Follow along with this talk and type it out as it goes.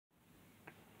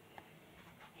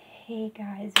Hey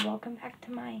guys, welcome back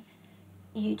to my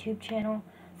YouTube channel.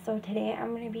 So today I'm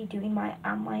going to be doing my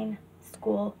online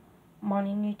school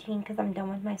morning routine because I'm done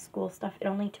with my school stuff. It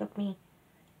only took me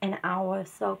an hour or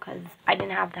so because I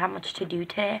didn't have that much to do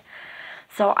today.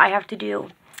 So I have to do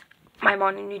my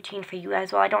morning routine for you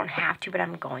guys. Well, I don't have to, but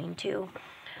I'm going to.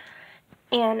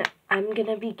 And I'm going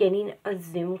to be getting a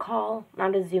Zoom call,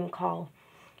 not a Zoom call.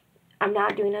 I'm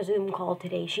not doing a Zoom call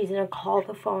today. She's going to call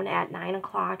the phone at 9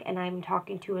 o'clock, and I'm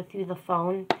talking to her through the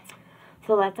phone.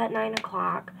 So that's at 9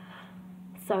 o'clock.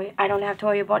 So I don't have to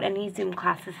worry about any Zoom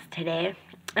classes today.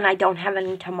 And I don't have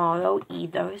any tomorrow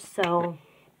either. So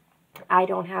I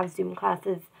don't have Zoom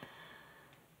classes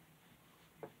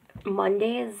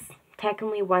Mondays,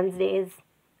 technically Wednesdays,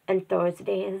 and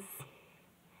Thursdays.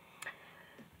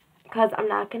 Because I'm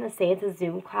not going to say it's a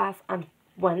Zoom class on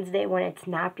Wednesday when it's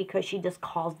not, because she just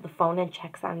calls the phone and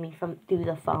checks on me through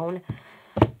the phone.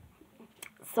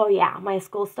 So yeah, my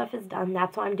school stuff is done.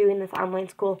 That's why I'm doing this online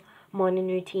school morning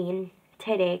routine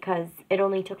today, because it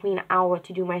only took me an hour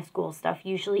to do my school stuff.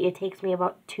 Usually it takes me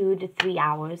about 2 to 3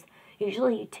 hours.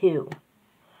 Usually 2.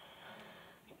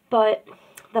 But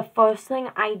the first thing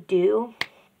I do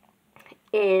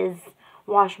is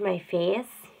wash my face,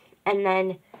 and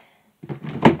then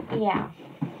yeah.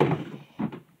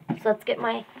 So let's get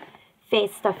my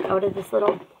face stuff out of this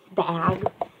little bag.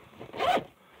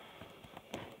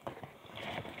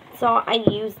 So I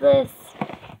use this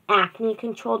acne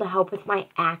control to help with my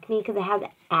acne because it has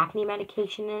acne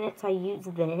medication in it. So I use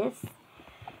this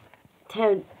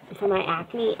for my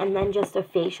acne, and then just a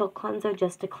facial cleanser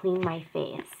just to clean my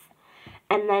face.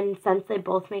 And then since they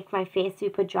both make my face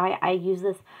super dry, I use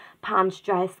this Pond's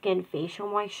Dry Skin Facial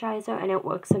Moisturizer, and it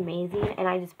works amazing. And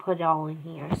I just put it all in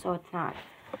here, so it's not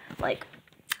like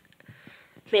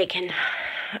making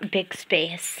a big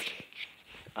space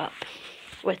up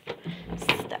with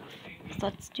stuff. So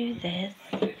let's do this.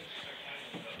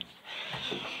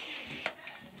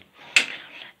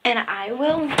 And I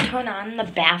will turn on the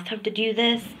bathtub to do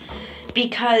this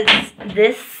because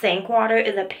this sink water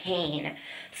is a pain.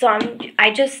 So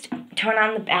I just turn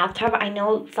on the bathtub. I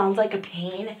know it sounds like a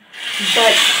pain,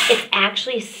 but it's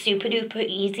actually super duper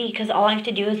easy because all I have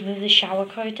to do is move the shower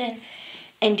curtain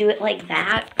and do it like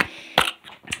that.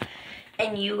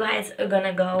 And you guys are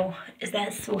gonna go, is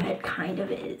that sweat? Kind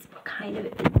of is, but kind of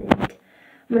isn't.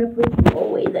 I'm gonna put you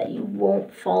away that you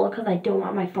won't fall because I don't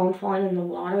want my phone falling in the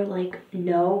water. Like,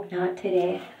 no, not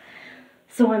today.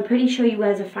 So I'm pretty sure you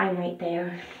guys are fine right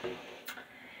there.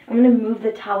 I'm gonna move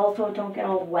the towel so it don't get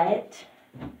all wet.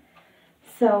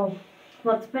 So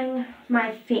let's bring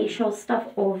my facial stuff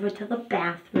over to the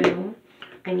bathroom.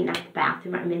 I mean, not the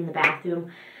bathroom, I'm in the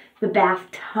bathroom. The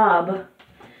bathtub.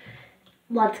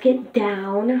 Let's get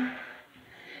down.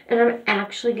 And I'm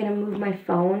actually gonna move my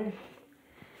phone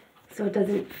so it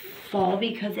doesn't fall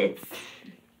because it's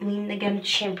leaning against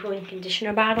shampoo and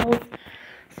conditioner bottles.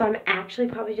 So I'm actually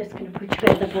probably just going to put you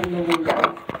guys up on the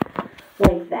window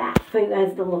like that for you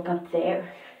guys to look up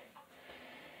there.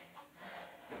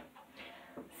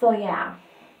 So yeah.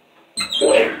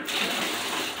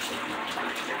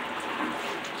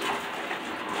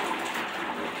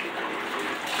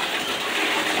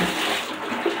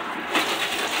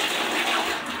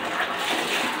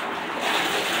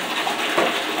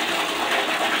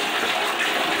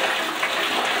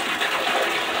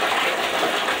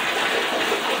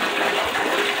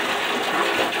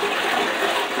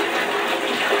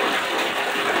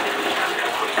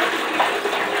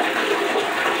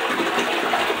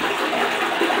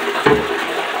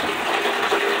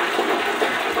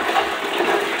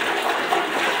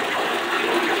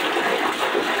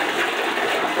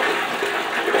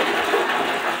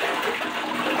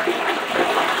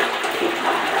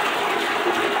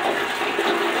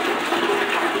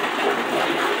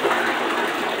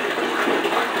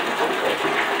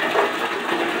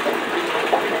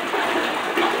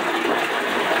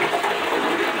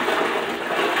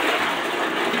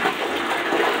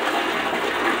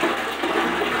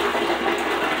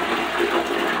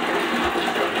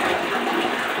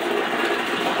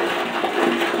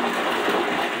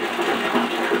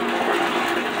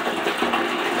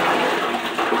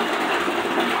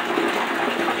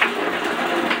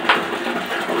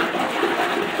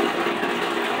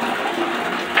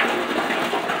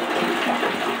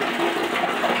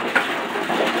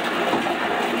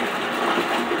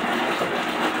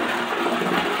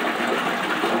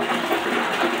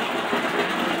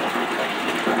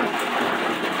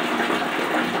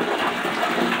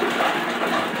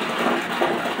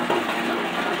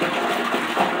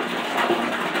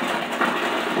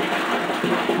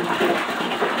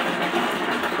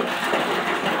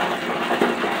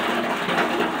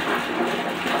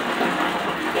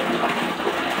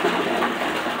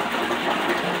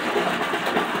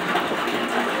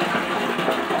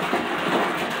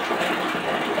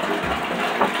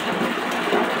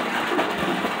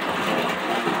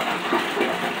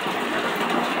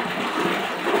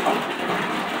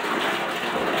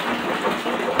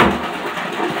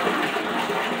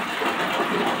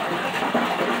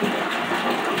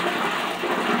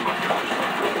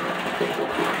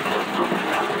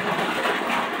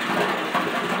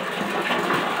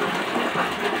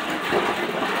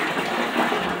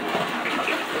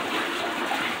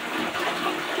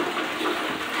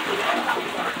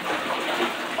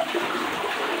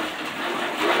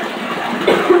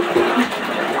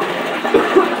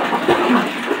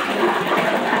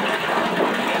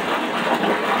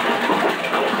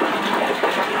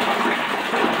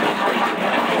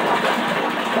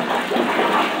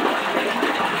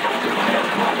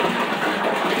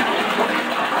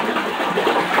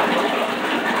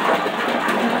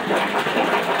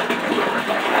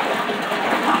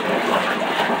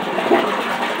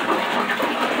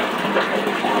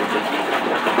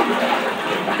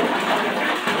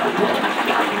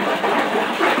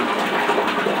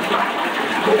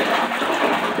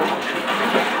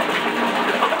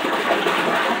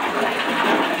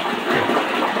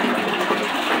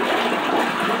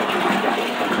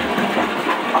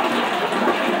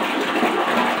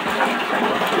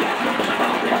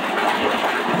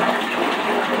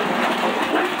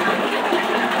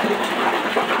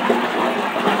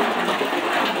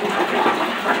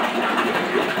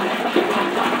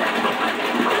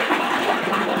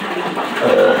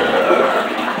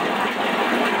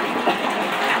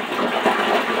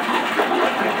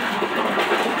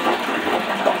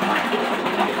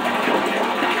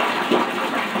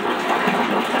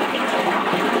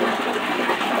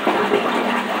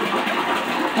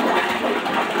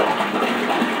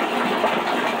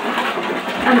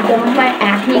 I'm done with my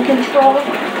acne control.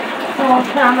 So I'll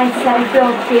put on my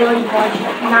Cetaphil Daily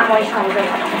Moisturizer,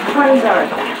 cleanser.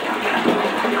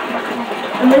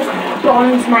 And this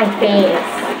burns my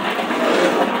face.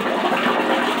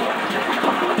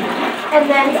 And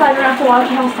then, so I don't have to wash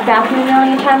the bathroom a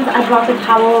million times, I brought the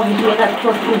towel over here that's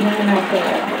supposed to be in my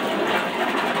face.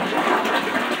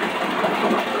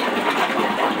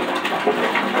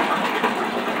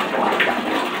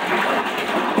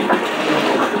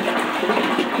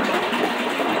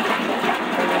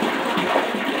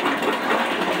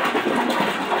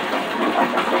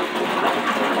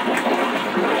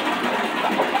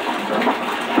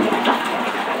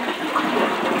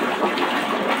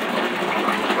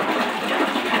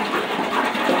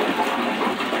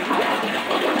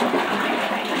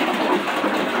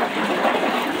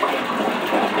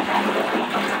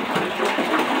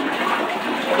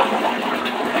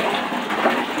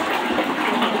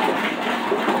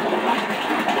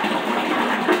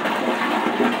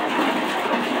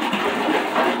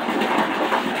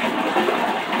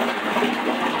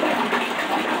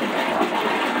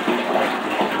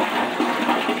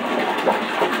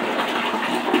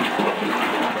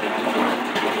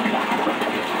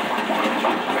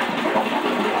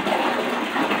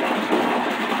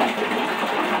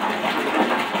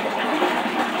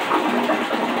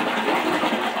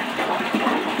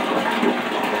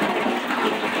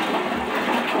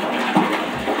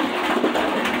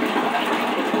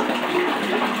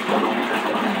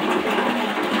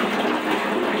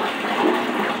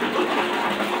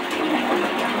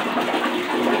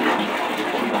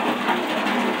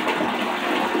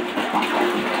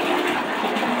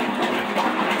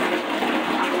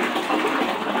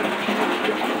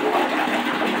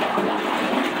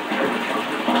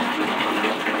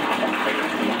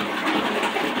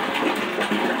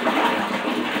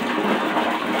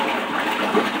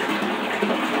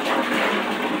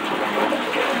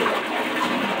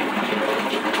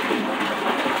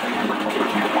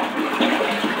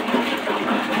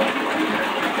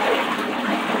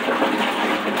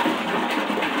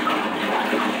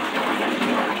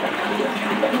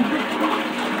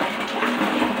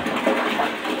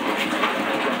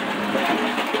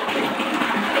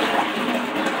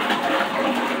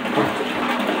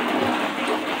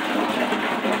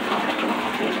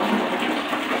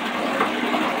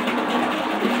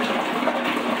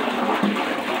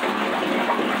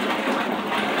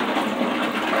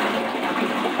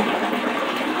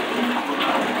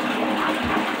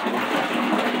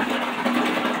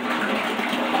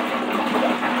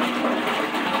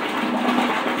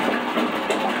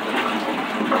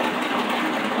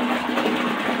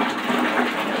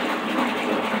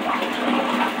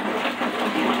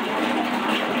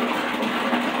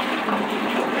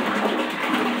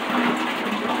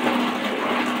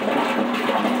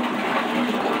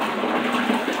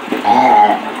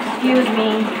 Excuse me.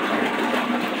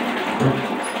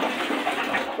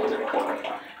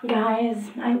 Guys,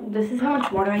 this is how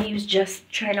much water I use just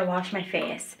trying to wash my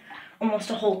face.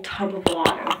 Almost a whole tub of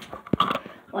water.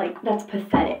 Like, that's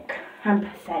pathetic. I'm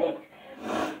pathetic.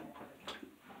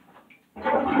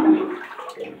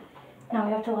 Now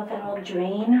we have to let that all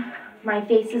drain. My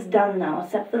face is done though,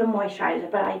 except for the moisturizer,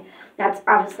 but that's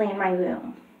obviously in my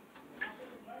room.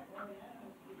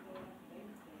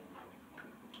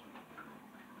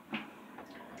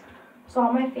 So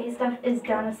all my face stuff is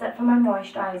done except for my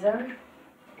moisturizer.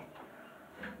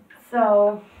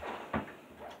 So,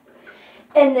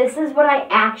 and this is what I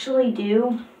actually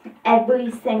do every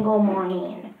single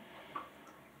morning.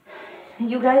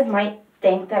 You guys might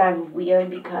think that I'm weird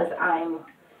because I'm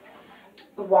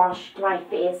washed my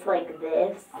face like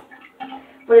this,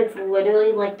 but it's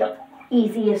literally like the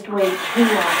easiest way to wash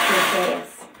your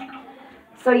face.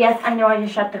 So yes, I know I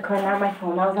just shut the curtain on my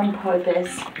phone. That was on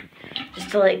purpose. Just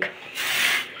to like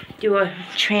do a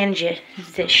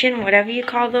transition, whatever you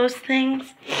call those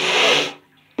things.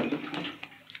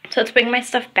 So let's bring my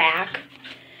stuff back.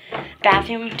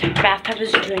 Bathtub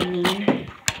is draining.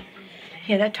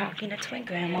 Hear that talking? That's my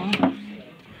grandma.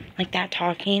 Like that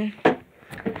talking.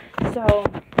 So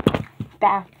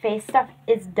face stuff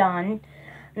is done.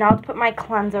 Now let's put my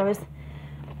cleansers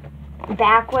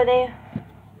back where they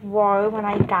were when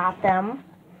I got them.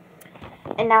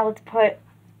 And now let's put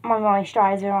my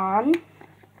moisturizer on.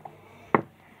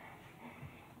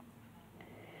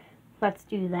 Let's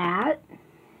do that.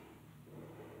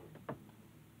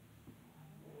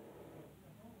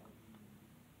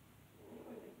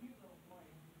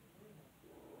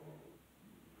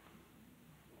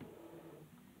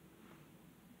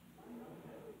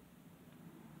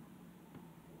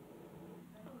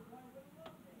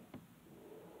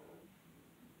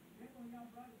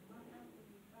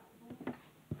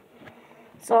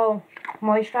 So,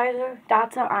 moisturizer,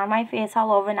 dots are on my face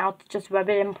all over. Now just rub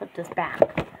it and put this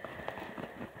back.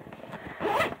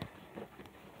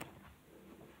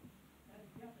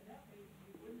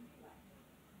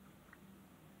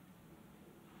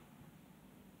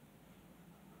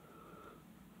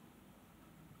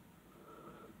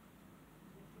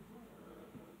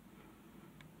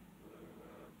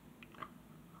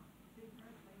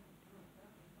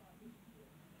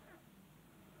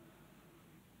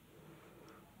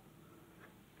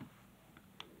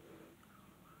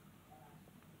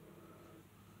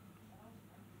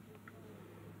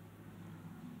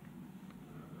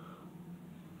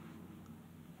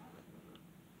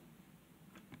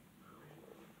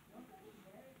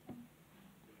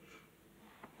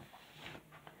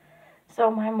 So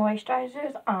my moisturizer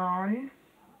is on.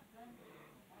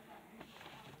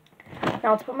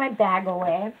 Now let's put my bag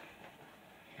away.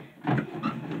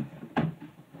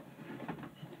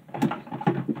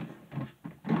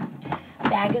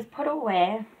 Bag is put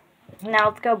away. Now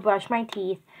let's go brush my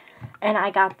teeth. And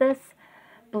I got this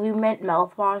Blue Mint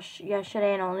mouthwash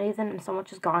yesterday, and the only reason so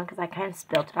much is gone because I kind of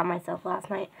spilled it on myself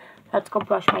last night. Let's go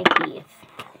brush my teeth.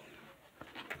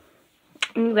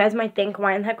 And you guys might think,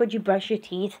 why in the heck would you brush your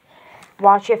teeth?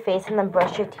 Wash your face and then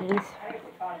brush your teeth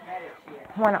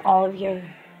when all of your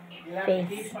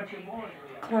face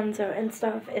cleanser and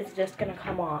stuff is just going to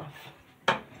come off.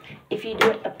 If you do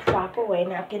it the proper way,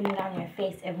 not getting it on your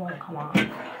face, it won't come off.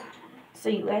 So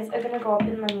you guys are going to go up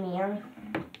in the mirror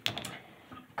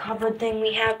cupboard thing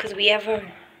we have, because we have a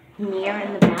mirror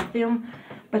in the bathroom,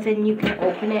 but then you can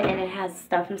open it and it has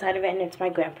stuff inside of it, and it's my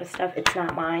grandpa's stuff. It's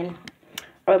not mine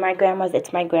or my grandma's,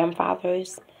 it's my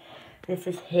grandfather's. This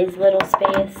is his little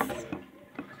space.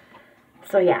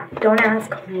 So yeah, don't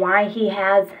ask why he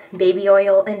has baby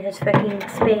oil in his freaking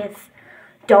space.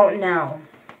 Don't know.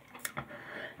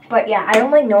 But yeah, I don't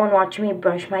like no one watching me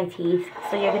brush my teeth,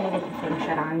 so you're gonna get the same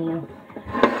shit on you.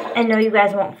 And no, you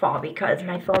guys won't fall because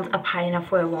my phone's up high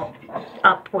enough where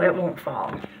it won't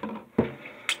fall.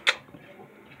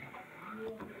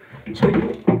 So,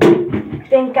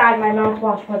 thank God my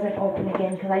mouthwash wasn't open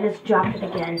again because I just dropped it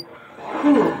again.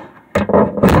 Whew.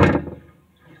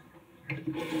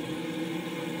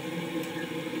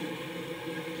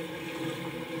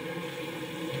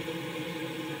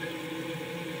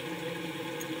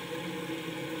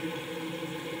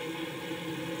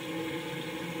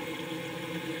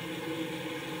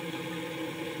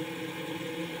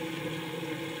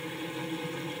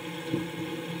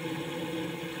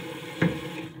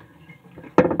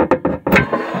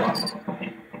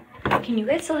 Can you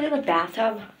guys still hear the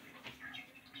bathtub?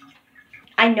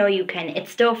 I know you can. It's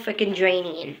still freaking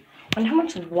draining. I wonder how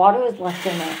much water is left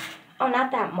in it. Oh,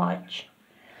 not that much.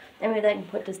 Then we then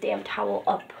put this damn towel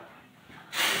up.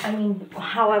 I mean,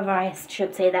 however I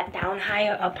should say that, down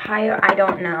higher, up higher, I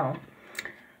don't know.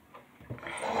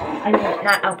 I mean,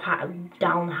 not up high,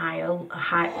 down higher,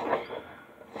 high.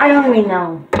 I don't even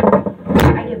know.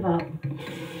 I give up.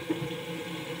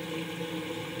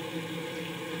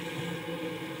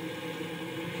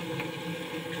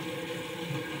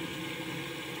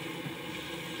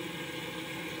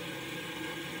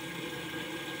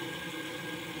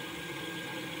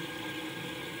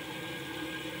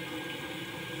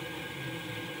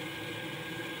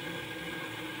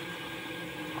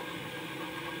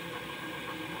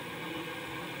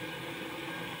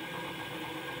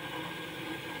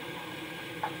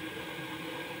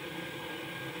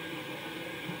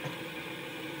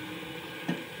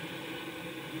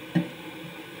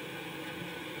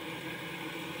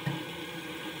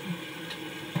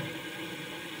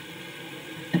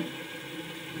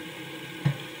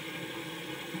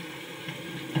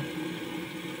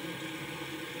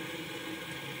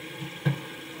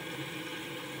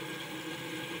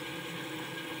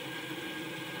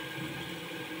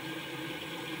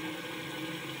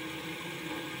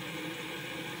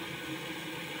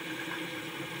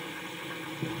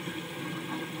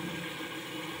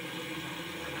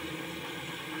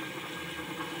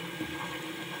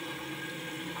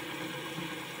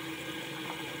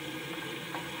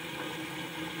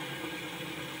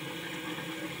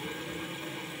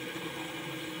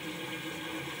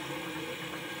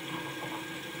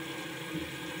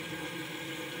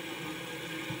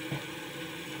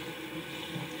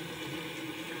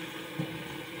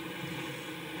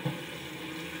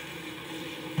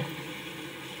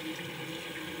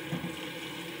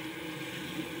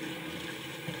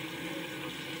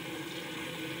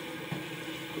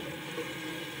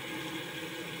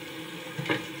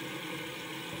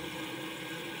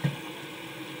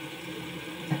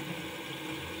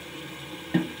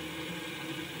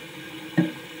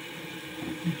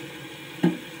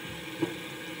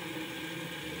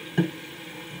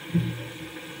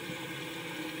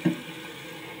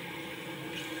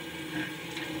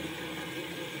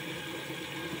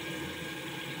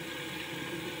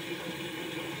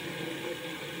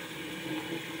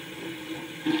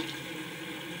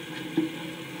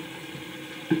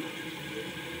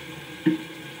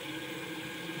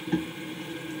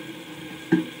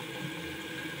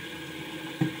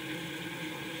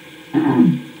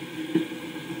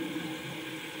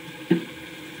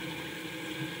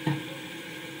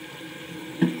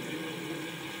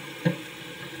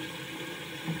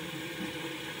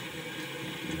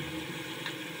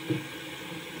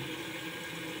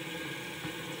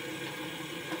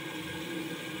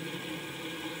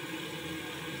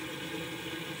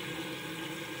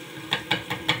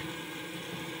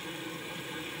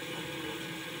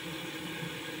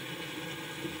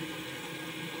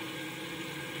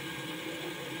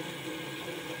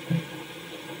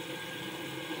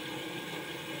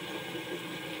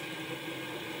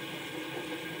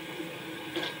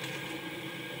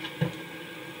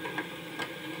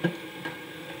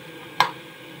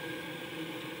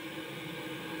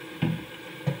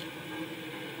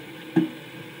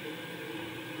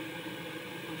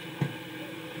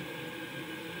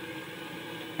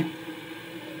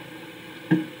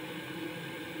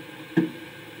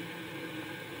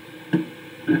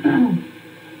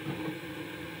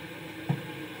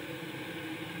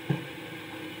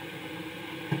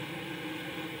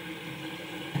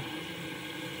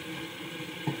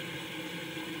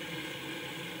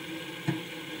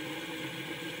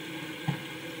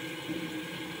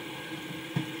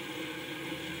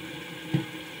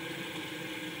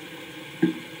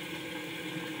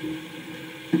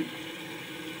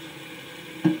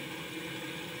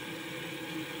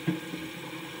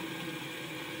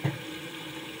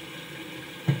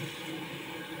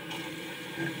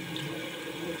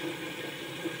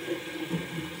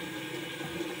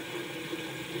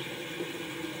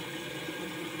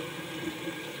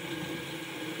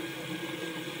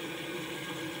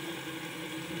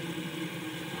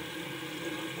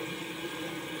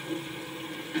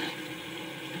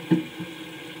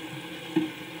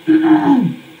 I'm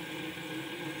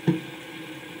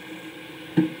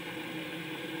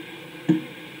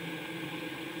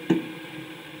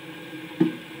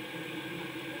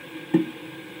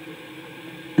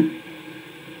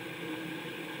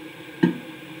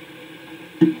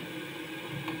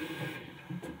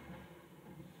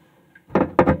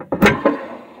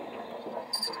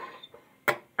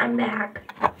back,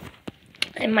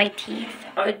 and my teeth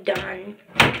are done.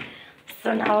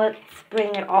 So now let's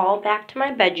bring it all back to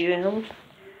my bedroom.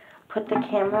 Put the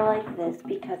camera like this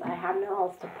because I have nowhere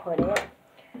else to put it.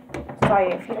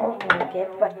 Sorry if you don't like it,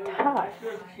 but tough.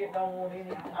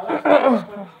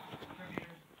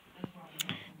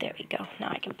 There we go.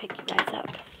 Now I can pick you guys up.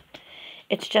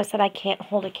 It's just that I can't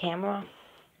hold a camera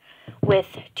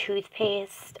with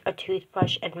toothpaste, a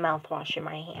toothbrush, and mouthwash in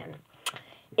my hand.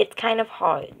 It's kind of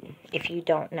hard if you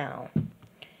don't know.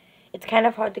 It's kind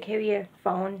of hard to carry your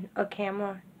phone or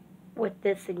camera with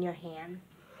this in your hand.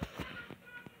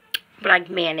 But I've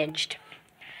managed.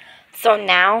 So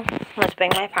now, let's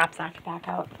bring my pop socket back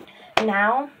out.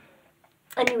 Now,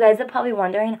 and you guys are probably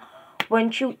wondering,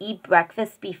 wouldn't you eat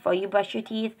breakfast before you brush your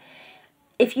teeth?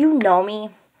 If you know me,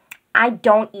 I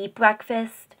don't eat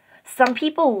breakfast. Some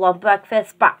people love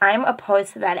breakfast, but I'm a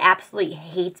person that absolutely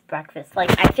hates breakfast.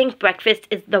 Like, I think breakfast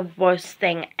is the worst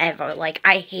thing ever. Like,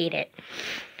 I hate it.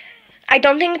 I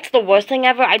don't think it's the worst thing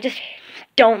ever. I just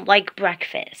don't like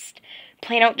breakfast.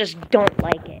 Plain out, just don't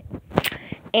like it.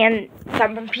 And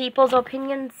some people's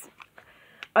opinions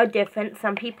are different.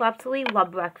 Some people absolutely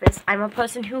love breakfast. I'm a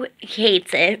person who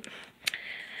hates it.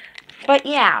 But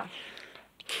yeah.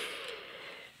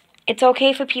 It's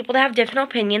okay for people to have different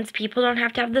opinions. People don't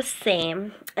have to have the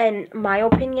same. And my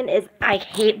opinion is I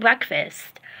hate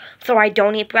breakfast. So I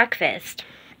don't eat breakfast.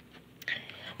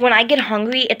 When I get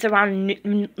hungry, it's around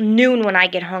noon when I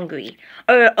get hungry.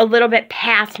 Or a little bit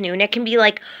past noon. It can be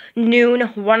like noon,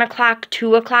 1 o'clock,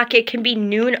 2 o'clock. It can be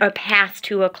noon or past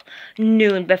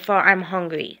noon before I'm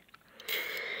hungry.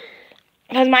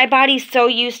 Because my body's so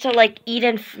used to like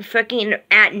eating freaking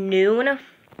at noon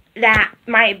that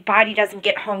my body doesn't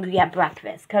get hungry at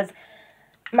breakfast. Because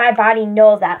my body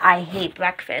knows that I hate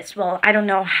breakfast. Well, I don't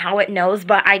know how it knows,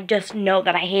 but I just know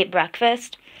that I hate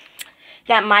breakfast.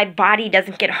 That my body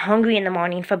doesn't get hungry in the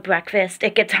morning for breakfast.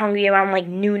 It gets hungry around like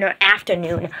noon or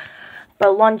afternoon for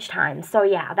lunchtime. So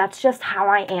yeah, that's just how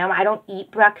I am. I don't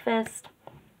eat breakfast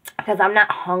because I'm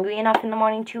not hungry enough in the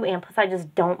morning to, and plus I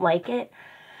just don't like it.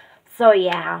 So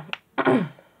yeah.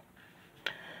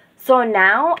 So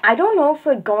now, I don't know if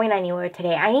we're going anywhere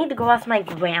today. I need to go ask my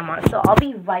grandma, so I'll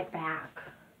be right back.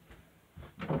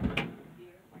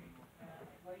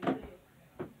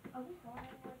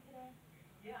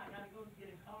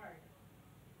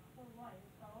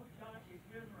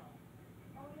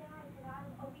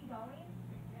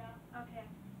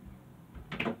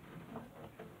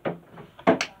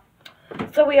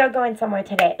 So we are going somewhere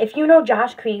today. If you know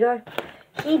Josh Krieger,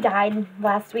 he died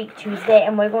last week Tuesday,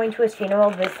 and we're going to his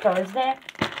funeral this Thursday.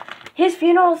 His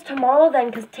funeral's tomorrow then,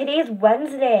 because today's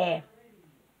Wednesday.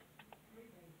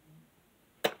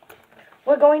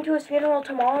 We're going to his funeral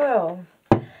tomorrow.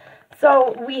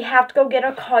 So we have to go get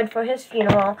a card for his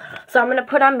funeral. So I'm going to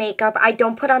put on makeup. I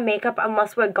don't put on makeup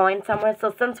unless we're going somewhere.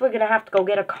 So since we're going to have to go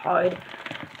get a card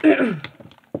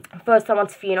for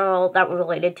someone's funeral that we're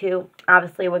related to.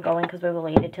 Obviously, we're going because we're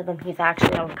related to them. He's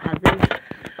actually our cousin.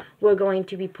 We're going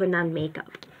to be putting on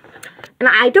makeup. And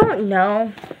I don't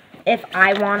know if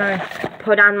I want to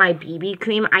put on my BB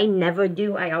cream. I never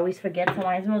do. I always forget, so I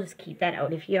might as well just keep that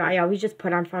out of here. I always just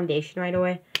put on foundation right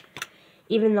away.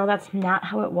 Even though that's not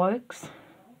how it works.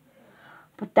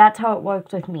 But that's how it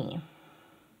works with me.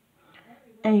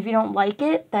 And if you don't like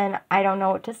it, then I don't know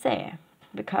what to say.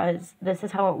 Because this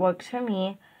is how it works for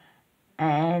me.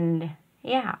 And,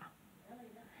 yeah.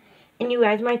 And you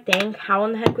guys might think, how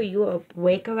in the heck were you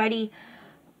awake already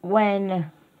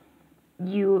when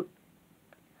you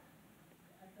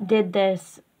did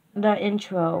the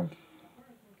intro?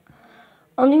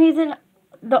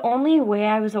 The only way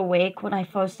I was awake when I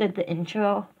first did the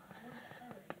intro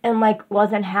and, like,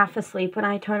 wasn't half asleep when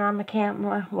I turned on the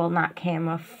camera, well, not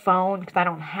camera, phone, because I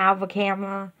don't have a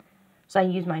camera, so I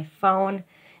use my phone,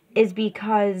 is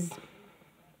because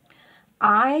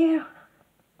I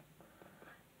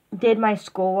did my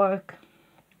schoolwork,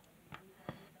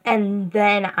 and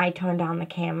then I turned on the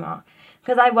camera.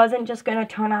 Because I wasn't just going to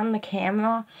turn on the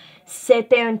camera,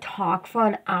 sit there and talk for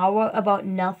an hour about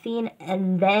nothing,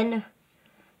 and then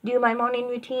do my morning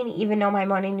routine, even though my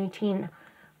morning routine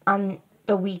on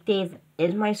the weekdays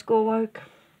is my schoolwork.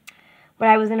 But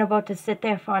I wasn't about to sit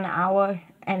there for an hour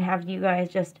and have you guys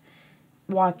just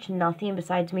watch nothing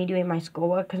besides me doing my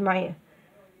schoolwork, because my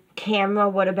camera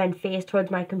would have been faced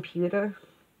towards my computer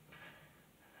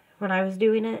when I was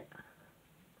doing it.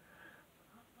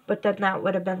 But then that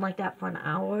would have been like that for an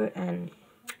hour, and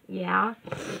yeah.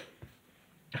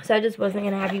 So I just wasn't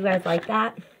going to have you guys like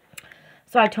that.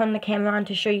 So I turned the camera on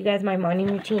to show you guys my morning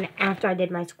routine after I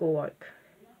did my schoolwork.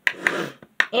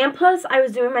 And plus, I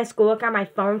was doing my schoolwork on my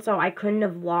phone, so I couldn't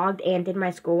have vlogged and did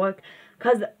my schoolwork.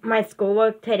 Because my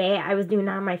schoolwork today, I was doing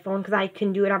it on my phone, because I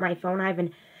can do it on my phone. I have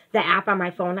the app on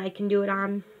my phone I can do it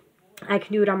on. I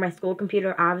can do it on my school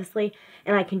computer, obviously,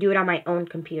 and I can do it on my own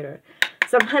computer.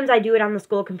 Sometimes I do it on the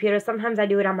school computer, sometimes I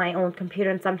do it on my own computer,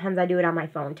 and sometimes I do it on my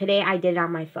phone. Today, I did it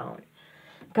on my phone.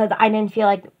 Because I didn't feel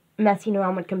like messing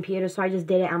around with computers, so I just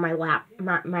did it on my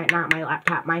not my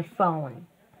laptop, my phone.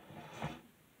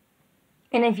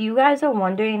 And if you guys are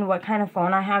wondering what kind of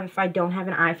phone I have if I don't have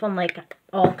an iPhone like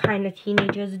all kind of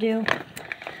teenagers do,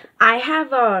 I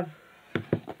have a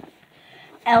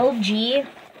LG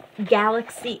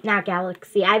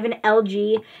I have an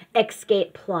LG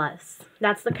Escape Plus.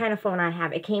 That's the kind of phone I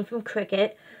have. It came from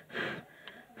Cricket.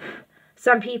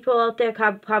 Some people out there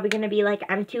are probably going to be like,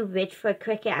 I'm too rich for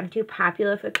Cricket, I'm too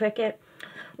popular for Cricket.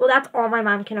 Well, that's all my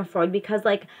mom can afford, because,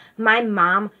 like, my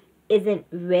mom isn't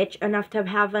rich enough to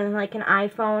have, like, an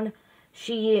iPhone.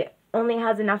 She only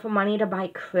has enough money to buy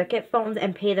Cricket phones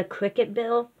and pay the Cricket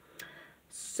bill.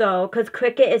 So, because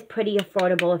Cricket is pretty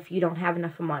affordable if you don't have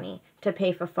enough money to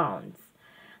pay for phones.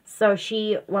 So,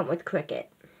 she went with Cricket.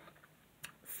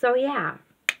 So, yeah.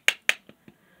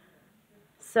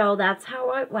 So, that's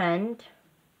how it went.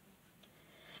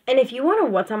 And if you want to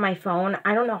what's on my phone,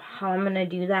 I don't know how I'm going to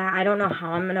do that. I don't know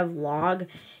how I'm going to vlog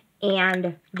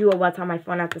and do a what's on my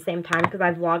phone at the same time, because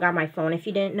I vlog on my phone, if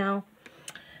you didn't know.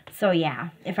 So, yeah.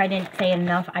 If I didn't say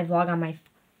enough, I vlog on my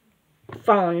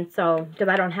phone, so, because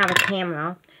I don't have a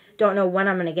camera. Don't know when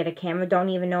I'm going to get a camera. Don't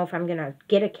even know if I'm going to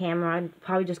get a camera. I'm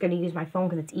probably just going to use my phone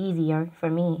because it's easier for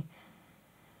me.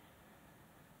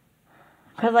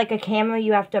 Because, like, a camera,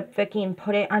 you have to freaking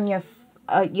put it on your,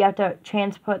 you have to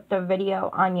transport the video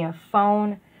on your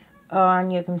phone or on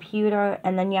your computer,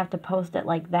 and then you have to post it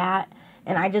like that.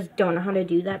 And I just don't know how to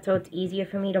do that, so it's easier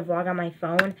for me to vlog on my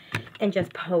phone and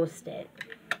just post it,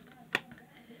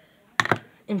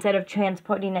 instead of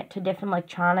transporting it to different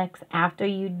electronics after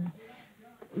you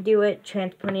do it,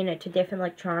 transporting it to different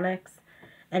electronics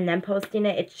and then posting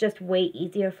it. It's just way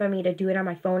easier for me to do it on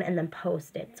my phone and then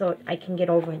post it, so I can get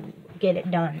over and get it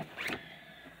done.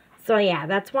 So yeah,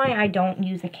 that's why I don't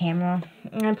use a camera.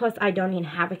 And plus, I don't even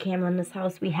have a camera in this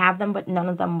house. We have them, but none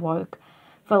of them work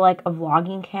for, like, a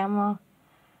vlogging camera.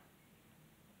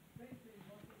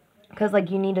 Because,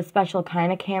 like, you need a special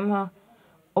kind of camera.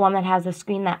 One that has a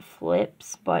screen that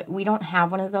flips, but we don't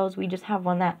have one of those. We just have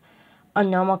a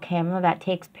normal camera that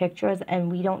takes pictures,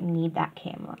 and we don't need that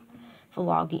camera for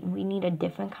vlogging. We need a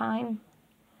different kind.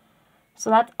 So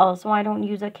that's also why I don't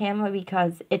use a camera,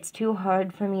 because it's too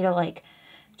hard for me to, like,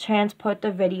 transport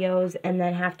the videos and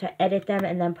then have to edit them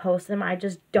and then post them. I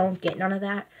just don't get none of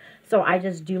that. So I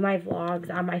just do my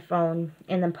vlogs on my phone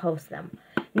and then post them.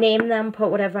 Name them, put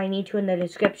whatever I need to in the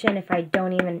description. If I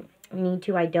don't even need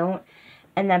to, I don't.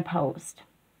 And then post.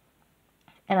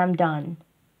 And I'm done.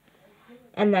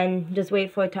 And then just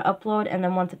wait for it to upload. And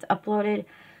then once it's uploaded,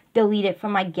 delete it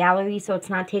from my gallery so it's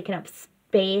not taking up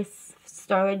space,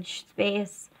 storage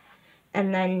space.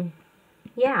 And then,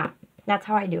 yeah, that's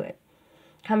how I do it.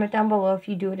 Comment down below if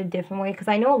you do it a different way, because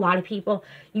I know a lot of people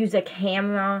use a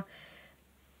camera.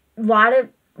 A lot of,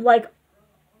 like,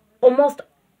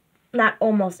 not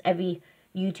almost every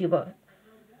YouTuber.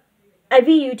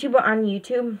 Every YouTuber on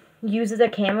YouTube uses a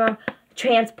camera,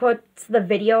 transports the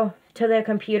video to their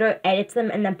computer, edits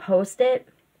them, and then posts it.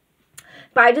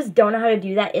 But I just don't know how to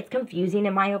do that. It's confusing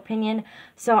in my opinion.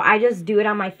 So I just do it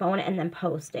on my phone and then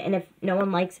post it. And if no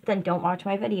one likes it, then don't watch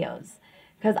my videos.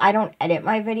 Because I don't edit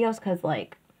my videos because,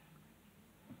 like,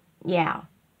 yeah.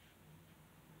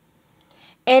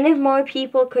 And if more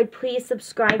people could please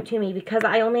subscribe to me, because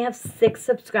I only have 6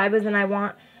 subscribers and I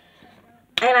want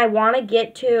to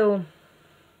get to,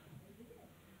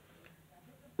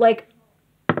 like,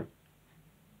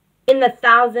 in the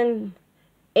 1,000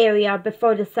 area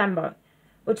before December,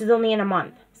 which is only in a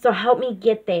month. So help me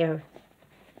get there.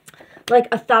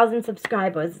 Like 1,000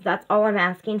 subscribers. That's all I'm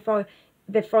asking for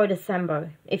before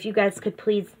December. If you guys could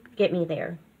please get me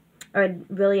there, I'd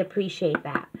really appreciate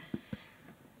that.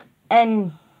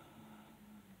 And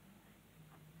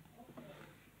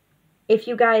if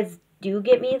you guys do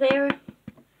get me there,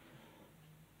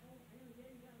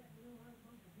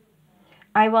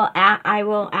 I will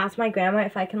ask my grandma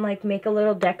if I can, like, make a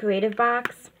little decorative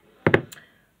box.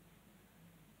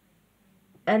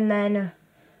 And then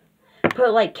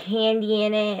put, like, candy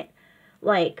in it,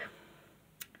 like,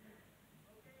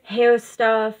 hair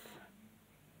stuff.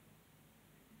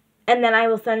 And then I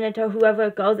will send it to whoever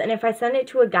it goes. And if I send it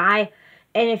to a guy,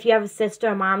 and if you have a sister,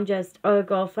 a mom, or a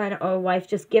girlfriend, or a wife,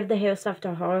 just give the hair stuff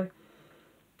to her.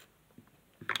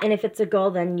 And if it's a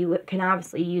girl, then you can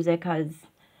obviously use it because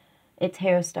it's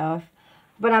hair stuff.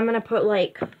 But I'm going to put,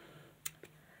 like,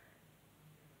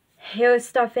 hair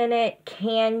stuff in it,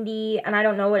 candy, and I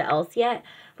don't know what else yet.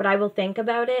 But I will think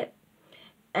about it.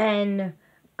 And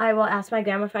I will ask my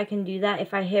grandma if I can do that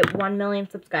if I hit 1 million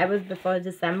subscribers before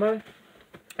December.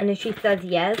 And if she says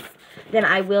yes, then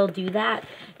I will do that.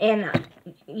 And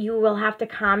you will have to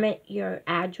comment your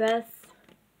address.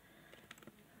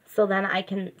 So then I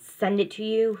can send it to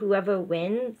you, whoever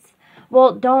wins.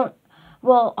 Well,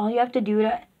 all you have to do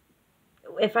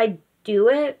if I do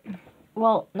it,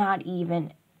 well, not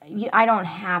even. I don't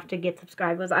have to get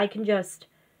subscribers. I can just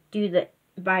do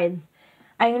I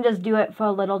can just do it for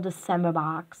a little December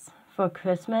box for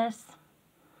Christmas.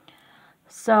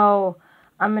 So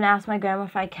I'm going to ask my grandma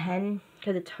if I can,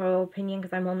 because it's her opinion,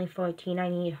 because I'm only 14. I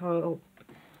need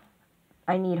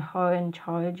her in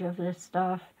charge of this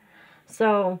stuff.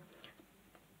 So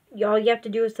all you have to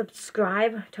do is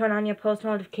subscribe, turn on your post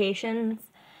notifications,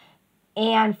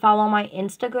 and follow my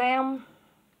Instagram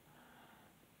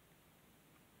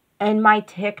and my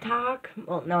TikTok.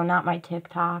 Well, no, not my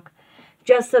TikTok.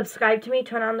 Just subscribe to me,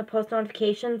 turn on the post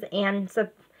notifications, and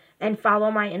follow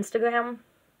my Instagram,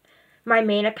 my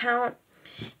main account,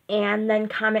 and then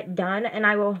comment done. And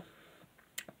I will,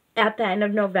 at the end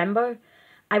of November,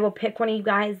 I will pick one of you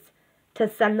guys to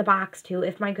send the box to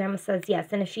if my grandma says yes.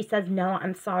 And if she says no,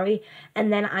 I'm sorry.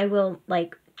 And then I will,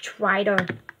 like, try to,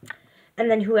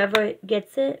 and then whoever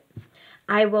gets it,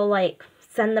 I will, like,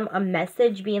 send them a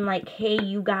message being like, hey,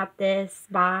 you got this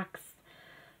box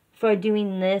for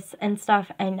doing this and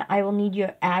stuff, and I will need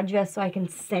your address so I can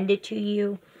send it to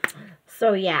you.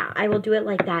 So yeah, I will do it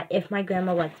like that if my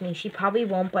grandma lets me. She probably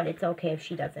won't, but it's okay if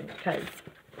she doesn't, because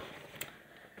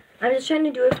I'm just trying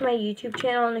to do it for my YouTube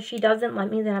channel, and if she doesn't let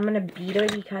me, then I'm going to beat her,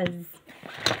 because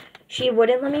she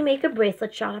wouldn't let me make a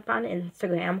bracelet shop on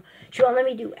Instagram. She won't let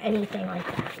me do anything like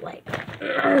that. Like,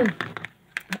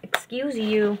 excuse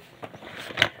you.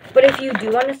 But if you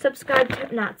do want to subscribe to,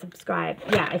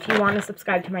 if you want to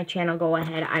subscribe to my channel, go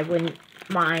ahead. I wouldn't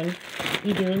mind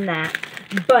you doing that.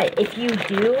 But if you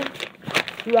do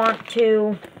want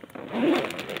to,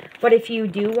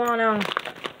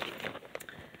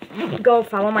 go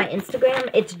follow my Instagram,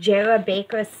 it's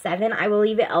JaraBaker7. I will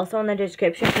leave it also in the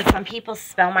description, because some people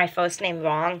spell my first name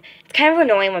wrong. It's kind of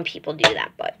annoying when people do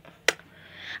that, but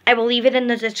I will leave it in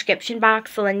the description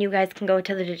box, so then you guys can go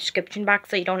to the description box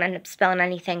so you don't end up spelling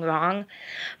anything wrong.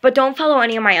 But don't follow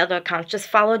any of my other accounts. Just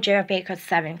follow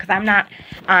JaraBaker7, because I'm not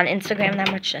on Instagram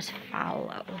that much. Just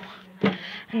follow.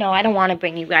 No, I don't want to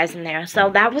bring you guys in there.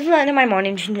 So that was the end of my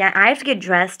morning routine. I have to get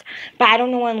dressed, but I don't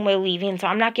know when we're leaving, so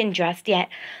I'm not getting dressed yet.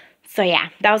 So yeah,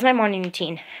 that was my morning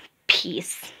routine.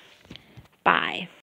 Peace. Bye.